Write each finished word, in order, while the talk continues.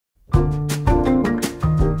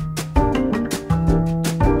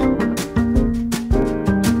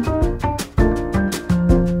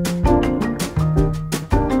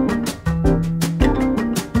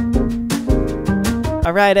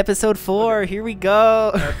right, episode 4. Okay. Here we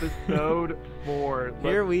go. Episode 4.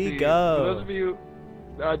 Here we go. For those of you,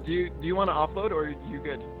 do you want to offload or are you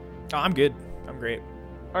good? Oh, I'm good. I'm great.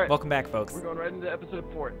 All right. Welcome back, folks. We're going right into episode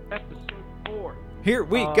 4. Episode 4. Here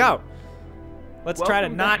we go. Let's try to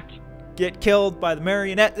not get killed by the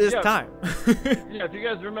marionette this time. Yeah, if you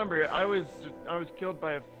guys remember, I was killed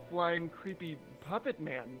by a flying creepy puppet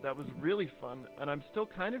man. That was really fun, and I'm still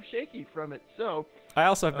kind of shaky from it. So I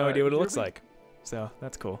also have no idea what it looks like. So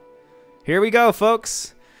that's cool. Here we go,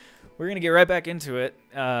 folks. We're gonna get right back into it.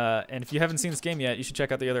 And if you haven't seen this game yet, you should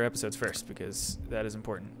check out the other episodes first because that is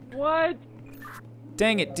important. What?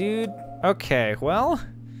 Dang it, dude. Okay, well,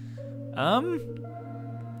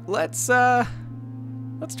 let's try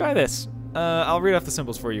this. I'll read off the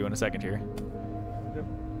symbols for you in a second here.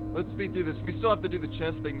 Let's speed through this. We still have to do the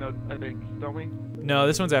chest thing, though, I think, don't we? No,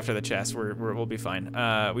 this one's after the chest. We'll be fine.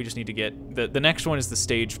 We just need to get the next one is the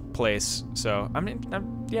stage place. So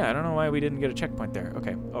yeah, I don't know why we didn't get a checkpoint there.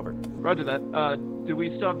 Okay, over. Roger that. Do we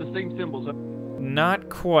still have the same symbols? Not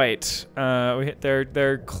quite.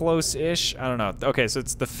 They're close-ish. I don't know. Okay, so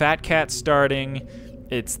it's the fat cat starting.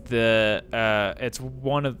 It's the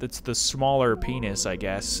it's the smaller penis, I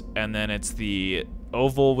guess, and then it's the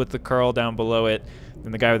oval with the curl down below it,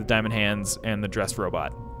 then the guy with the diamond hands, and the dressed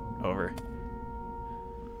robot. Over.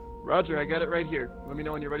 Roger, I got it right here. Let me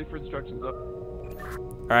know when you're ready for instructions. Up.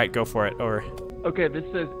 All right, go for it. Over. Okay, this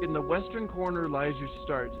says in the western corner lies your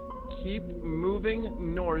start. Keep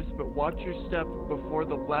moving north, but watch your step before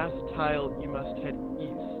the last tile. You must head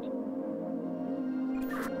east.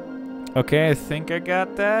 Okay, I think I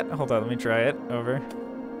got that. Hold on, let me try it. Over.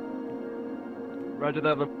 Roger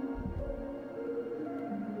that.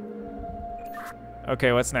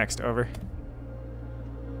 Okay, what's next? Over.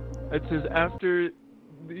 It says after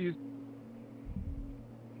these.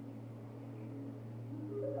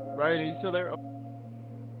 Ryan, are you still there?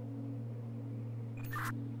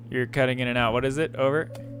 You're cutting in and out. What is it?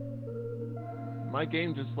 Over. My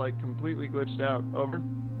game just like completely glitched out. Over.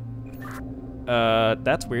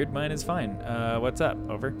 That's weird. Mine is fine. What's up?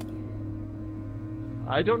 Over.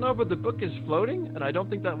 I don't know, but the book is floating, and I don't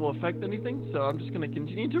think that will affect anything, so I'm just going to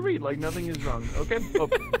continue to read like nothing is wrong, okay?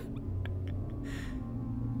 Over.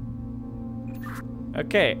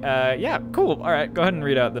 Okay, yeah, cool. All right, go ahead and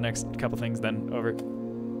read out the next couple things then. Over.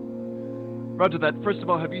 Roger that. First of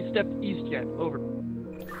all, have you stepped east yet? Over.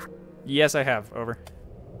 Yes, I have. Over.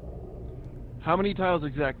 How many tiles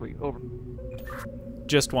exactly? Over.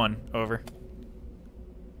 Just one. Over.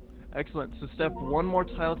 Excellent. So step one more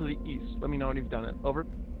tile to the east. Let me know when you've done it. Over.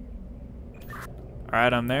 All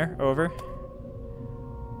right, I'm there. Over.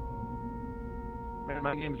 Man,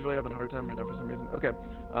 my game's really having a hard time right now for some reason. Okay,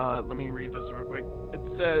 let me read this real quick. It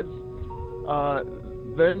says,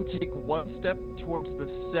 then take one step towards the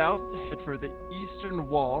south, head for the eastern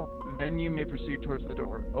wall, then you may proceed towards the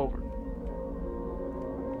door. Over.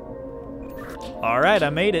 All right, I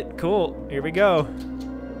made it. Cool. Here we go.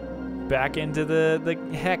 Back into the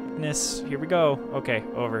heckness. Here we go. Okay,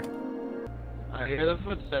 over. I hear the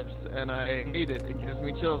footsteps, and I hate it. It gives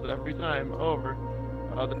me chills every time. Over.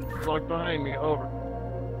 The block behind me. Over.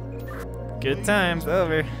 Good times.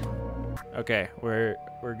 Over. Okay, we're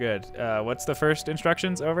good. What's the first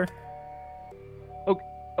instructions? Over.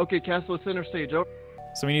 Okay, castle center stage. Over.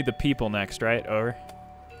 So we need the people next, right? Over.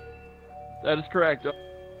 That is correct.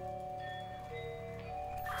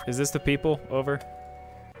 Is this the people? Over.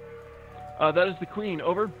 That is the queen.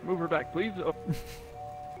 Over. Move her back, please.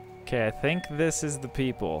 Okay, I think this is the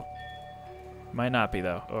people. Might not be,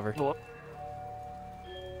 though. Over. Hello?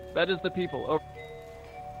 That is the people. Over.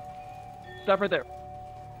 Stop right there.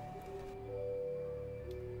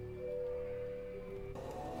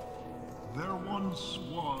 There once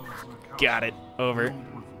was a castle. Got it. Over.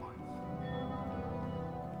 filled with life.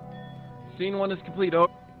 Scene 1 is complete.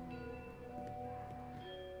 Over.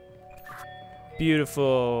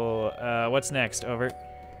 Beautiful. What's next? Over.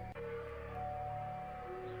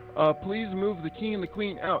 Please move the king and the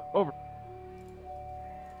queen out. Over.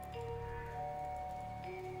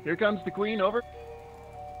 Here comes the queen. Over.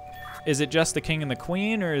 Is it just the king and the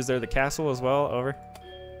queen, or is there the castle as well? Over.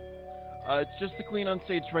 It's just the queen on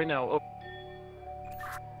stage right now. Over.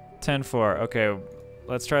 10-4. Okay,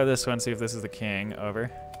 let's try this one, see if this is the king. Over.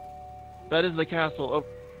 That is the castle. Over.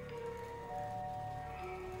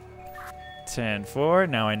 10-4.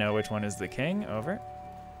 Now I know which one is the king. Over.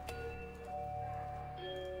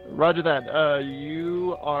 Roger that.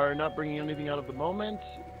 You are not bringing anything out of the moment.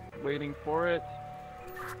 Waiting for it.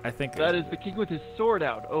 I think that is the king with his sword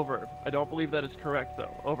out. Over. I don't believe that is correct,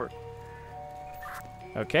 though. Over.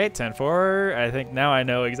 Okay, 10-4. I think now I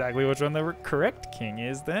know exactly which one the correct king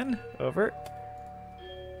is then. Over.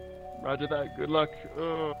 Roger that. Good luck.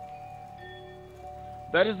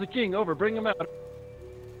 That is the king. Over. Bring him out.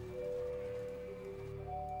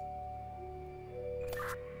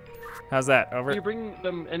 How's that? Can Over. you bring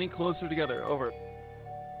them any closer together? Over.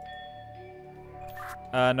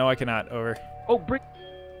 No, I cannot. Over. Oh,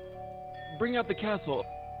 bring out the castle.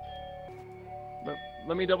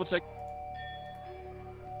 Let me double check.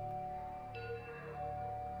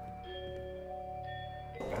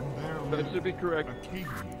 And there That lived should be correct. a king.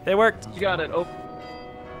 It worked. You got it. Oh,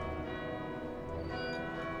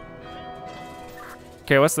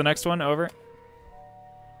 Okay, what's the next one? Over.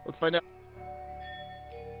 let's find out.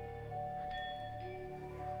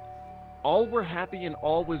 All were happy and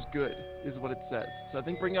all was good is what it says. So I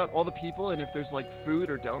think bring out all the people, and if there's like food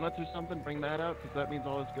or donuts or something, bring that out because that means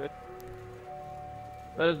all is good.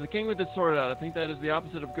 That is the king with his sword out. I think that is the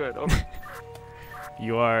opposite of good. Over.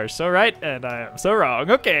 You are so right, and I am so wrong.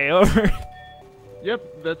 Okay, over.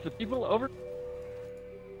 Yep, that's the people. Over.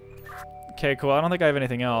 Okay, cool. I don't think I have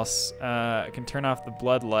anything else. I can turn off the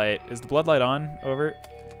blood light. Is the blood light on? Over.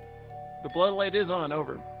 The blood light is on.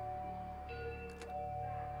 Over.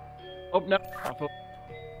 Oh, no. Off.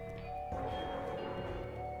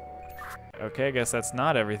 Okay, I guess that's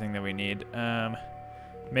not everything that we need.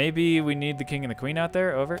 Maybe we need the king and the queen out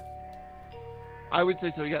there. Over. I would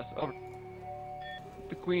say so, yes. Over.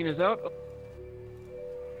 The queen is out.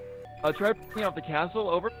 Try bringing out the castle.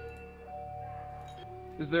 Over.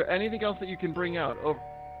 Is there anything else that you can bring out? Over.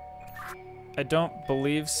 I don't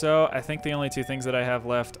believe so. I think the only two things that I have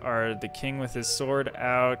left are the king with his sword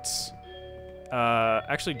out.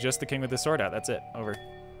 Actually, just the king with his sword out. That's it. Over.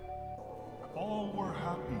 All were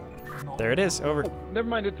happy. and all There it is. Over. Oh, never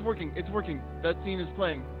mind. It's working. It's working. That scene is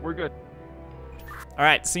playing. We're good. All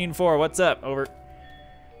right, scene 4. What's up? Over.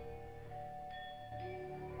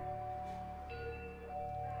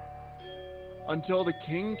 Until the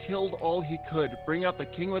king killed all he could. Bring out the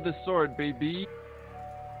king with his sword, baby.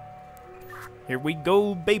 Here we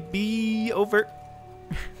go, baby. Over.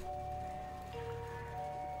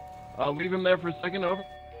 I'll leave him there for a second. Over.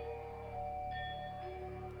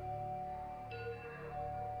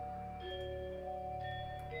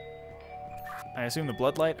 I assume the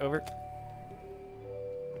blood light. Over.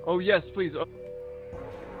 Oh, yes, please. Oh,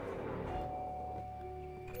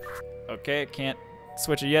 Okay, I can't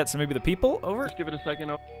switch it yet, so maybe the people. Over. just give it a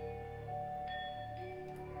second.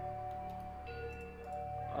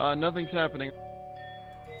 Nothing's happening.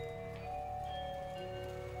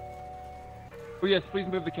 Oh, yes, please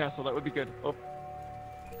move the castle. That would be good. Oh,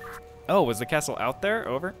 Oh, was the castle out there?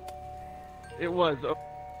 Over. it was. Oh.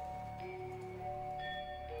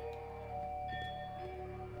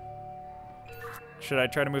 Should I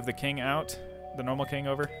try to move the king out? The normal king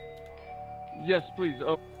over? Yes, please.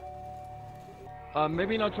 Oh.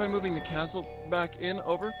 Maybe not try moving the castle back in.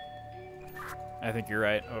 Over. I think you're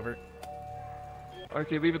right. Over.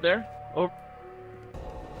 Okay, leave it there. Over.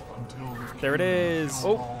 until the There it king is.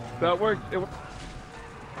 killed Oh, all that worked. It worked.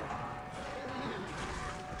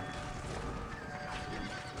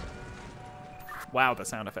 Wow, the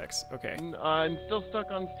sound effects. Okay. I'm still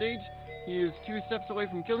stuck on stage. He is 2 steps away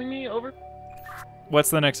from killing me. Over. What's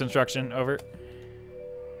the next instruction? Over.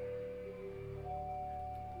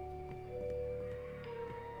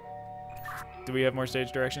 Do we have more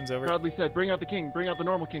stage directions? Over. Proudly said, bring out the king. Bring out the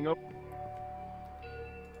normal king. Over.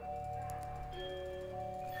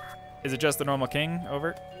 Is it just the normal king?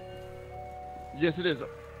 Over. Yes, it is.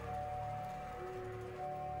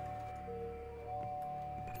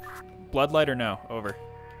 Bloodlight or no? Over.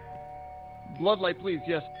 Bloodlight, please.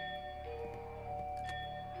 Yes.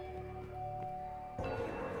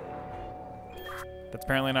 That's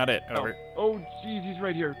apparently not it. Over. Oh, jeez, he's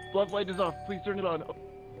right here. Bloodlight is off. Please turn it on. Oh.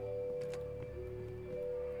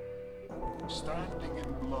 standing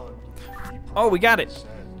in blood. he Oh, we got it. said,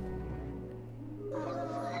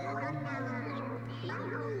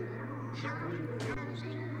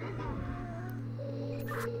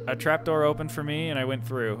 A trapdoor opened for me and I went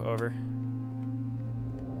through. Over.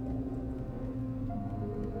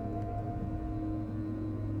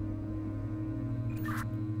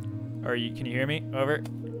 Can you hear me? Over.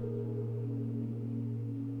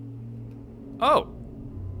 Oh!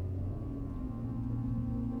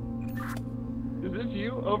 Is this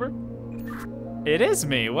you? Over. It is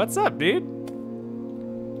me. What's up, dude?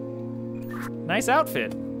 Nice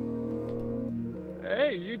outfit.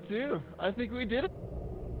 Hey, you too. I think we did it.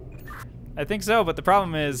 I think so, but the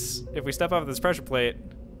problem is, if we step off this pressure plate,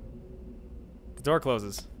 the door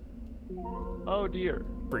closes. Oh dear.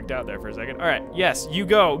 Freaked out there for a second. All right, yes, you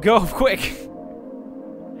go. Go, quick.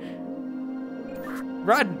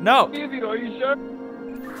 Run, no. Easy, are you sure?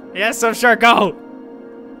 Yes, I'm sure, go.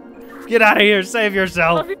 Get out of here. Save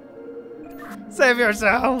yourself. Save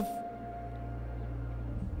yourself.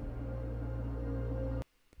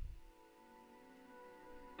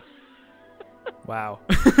 Wow.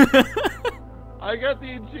 I got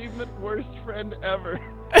the achievement worst friend ever.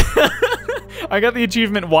 I got the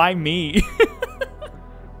achievement, why me?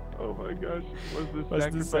 Oh my gosh.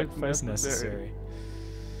 Was the sacrifice necessary?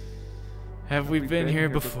 Have we been here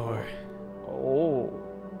before? Oh.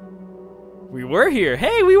 We were here.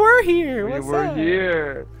 Hey, we were here. We What's were up?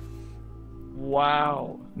 here.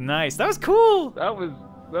 Wow. Nice. That was cool. That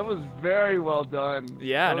was very well done.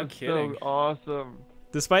 Yeah, that no was kidding. So awesome.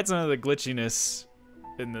 Despite some of the glitchiness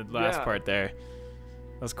in the last Yeah. part there.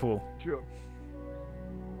 That was cool. True.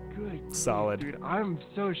 Good. Solid. Dude, I'm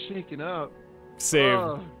so shaken up. Save.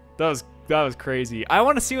 Oh. That was crazy. I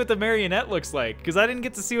want to see what the marionette looks like because I didn't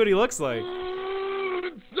get to see what he looks like.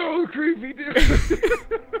 It's so creepy, dude.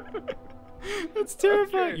 That's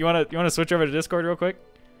terrifying. Okay. You wanna switch over to Discord real quick?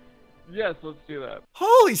 Yes, let's do that.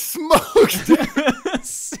 Holy smokes! Dude.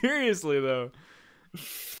 Seriously though.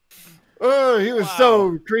 Oh, he was Wow.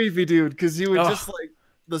 so creepy, dude. Because he would Ugh. just like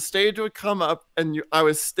the stage would come up, and I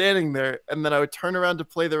was standing there, and then I would turn around to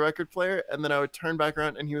play the record player, and then I would turn back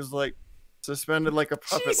around, and he was like suspended like a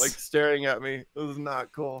puppet, Jeez. like staring at me. It was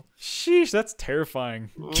not cool. Sheesh, that's terrifying.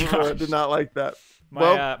 I Gosh. did not like that. My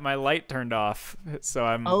Well- my light turned off, so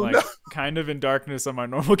I'm Oh, like no. kind of in darkness on my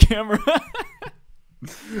normal camera.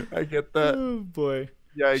 I get that. Oh boy.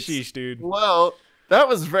 Yikes. Sheesh, dude. Well, that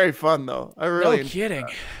was very fun, though. I really No enjoyed kidding.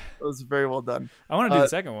 that. It was very well done. I want to do Uh, the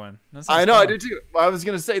second one. That I sounds know, I fun. did too. I was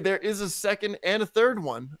gonna say there is a second and a third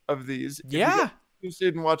one of these. If you Yeah. guys are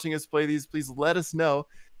interested in watching us play these, please let us know.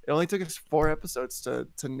 It only took us 4 episodes to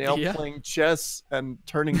nail Yeah. playing chess and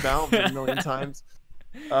turning valves a million times.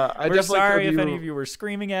 I We're definitely sorry told if any of you were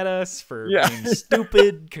screaming at us for Yeah. being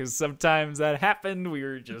stupid, because sometimes that happened. We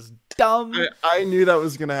were just dumb. I knew that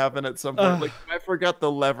was gonna happen at some point. Ugh. Like I forgot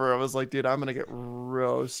the lever. I was like, dude, I'm gonna get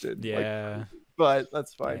roasted. Like, Yeah. but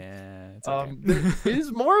that's fine. Yeah. It's okay. There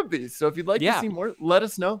is more of these, so if you'd like Yeah. to see more, let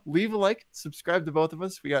us know. Leave a like, subscribe to both of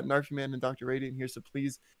us. We got Narfy Man and Dr. Radiant here, so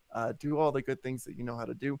please do all the good things that you know how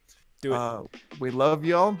to do. Do it. We love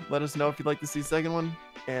y'all. Let us know if you'd like to see the second one,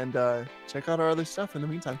 and check out our other stuff. In the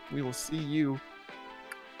meantime, we will see you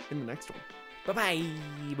in the next one. Bye bye.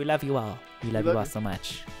 We love you all. We love love you all you. so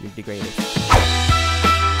much. You're the greatest.